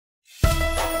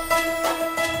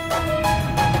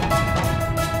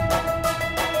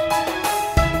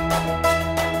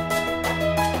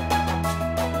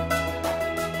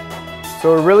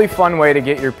So a really fun way to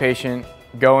get your patient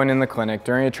going in the clinic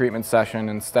during a treatment session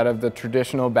instead of the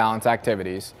traditional balance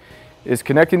activities is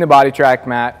connecting the BodiTrak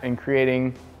mat and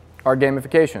creating our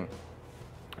gamification.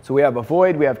 So we have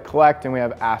avoid, we have collect, and we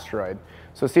have asteroid.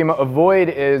 So Seema, avoid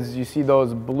is, you see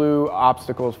those blue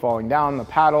obstacles falling down the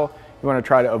paddle. You want to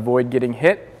try to avoid getting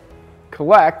hit.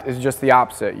 Collect is just the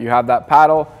opposite. You have that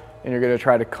paddle and you're going to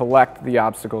try to collect the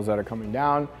obstacles that are coming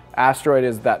down. Asteroid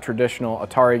is that traditional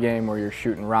Atari game where you're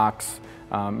shooting rocks,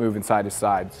 moving side to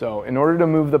side. So in order to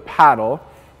move the paddle,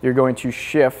 you're going to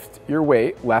shift your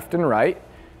weight left and right.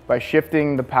 By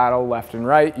shifting the paddle left and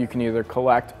right, you can either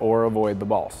collect or avoid the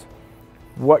balls.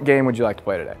 What game would you like to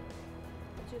play today?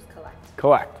 Choose collect.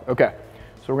 Collect, okay.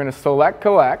 So we're going to select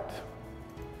collect.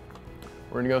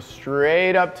 We're going to go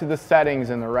straight up to the settings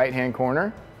in the right-hand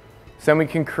corner. So then we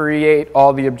can create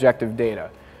all the objective data.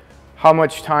 How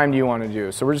much time do you want to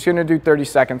do? So we're just going to do 30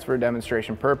 seconds for a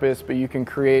demonstration purpose, but you can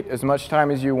create as much time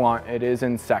as you want. It is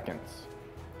in seconds,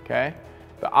 okay?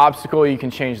 The obstacle, you can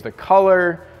change the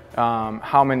color,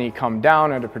 how many come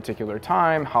down at a particular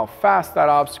time, how fast that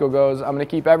obstacle goes. I'm going to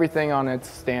keep everything on its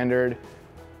standard.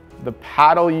 The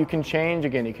paddle you can change.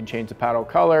 Again, you can change the paddle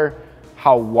color,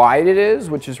 how wide it is,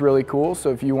 which is really cool. So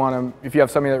if you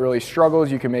have somebody that really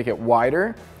struggles, you can make it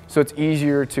wider so it's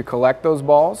easier to collect those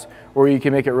balls, or you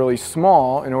can make it really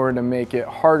small in order to make it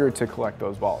harder to collect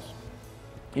those balls.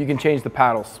 You can change the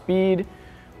paddle speed.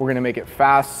 We're going to make it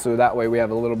fast so that way we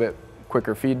have a little bit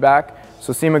quicker feedback.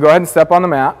 So Seema, go ahead and step on the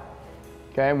mat.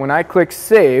 Okay, and when I click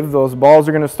save, those balls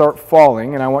are going to start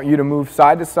falling, and I want you to move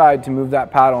side to side to move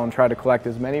that paddle and try to collect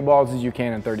as many balls as you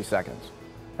can in 30 seconds.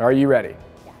 Are you ready?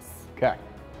 Yes. Okay,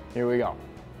 here we go.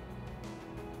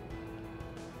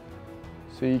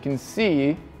 So you can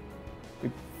see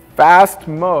the fast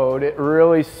mode, it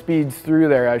really speeds through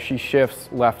there as she shifts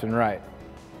left and right.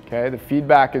 Okay, the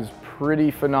feedback is pretty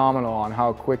phenomenal on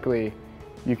how quickly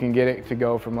you can get it to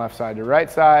go from left side to right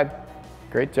side.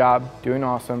 Great job, doing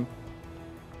awesome.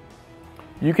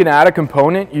 You can add a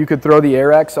component. You could throw the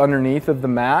AirX underneath of the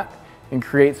mat and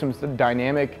create some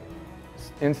dynamic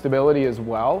instability as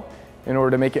well in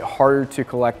order to make it harder to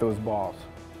collect those balls.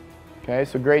 Okay,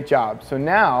 so great job. So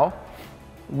now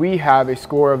we have a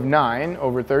score of 9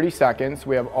 over 30 seconds.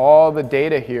 We have all the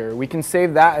data here. We can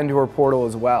save that into our portal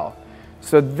as well.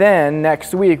 So then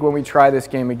next week when we try this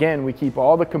game again, we keep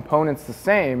all the components the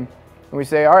same and we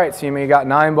say, all right, Seema, you got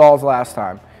 9 balls last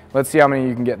time. Let's see how many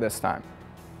you can get this time.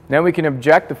 Then we can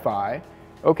objectify,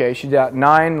 okay, she got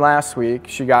 9 last week,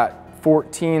 she got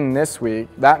 14 this week.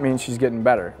 That means she's getting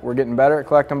better. We're getting better at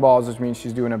collecting balls, which means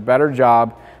she's doing a better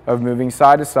job of moving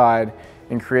side to side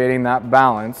and creating that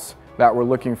balance that we're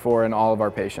looking for in all of our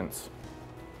patients.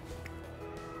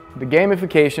 The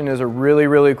gamification is a really,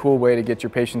 really cool way to get your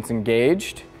patients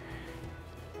engaged.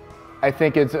 I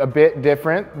think it's a bit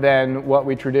different than what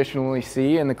we traditionally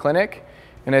see in the clinic,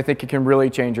 and I think it can really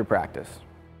change your practice.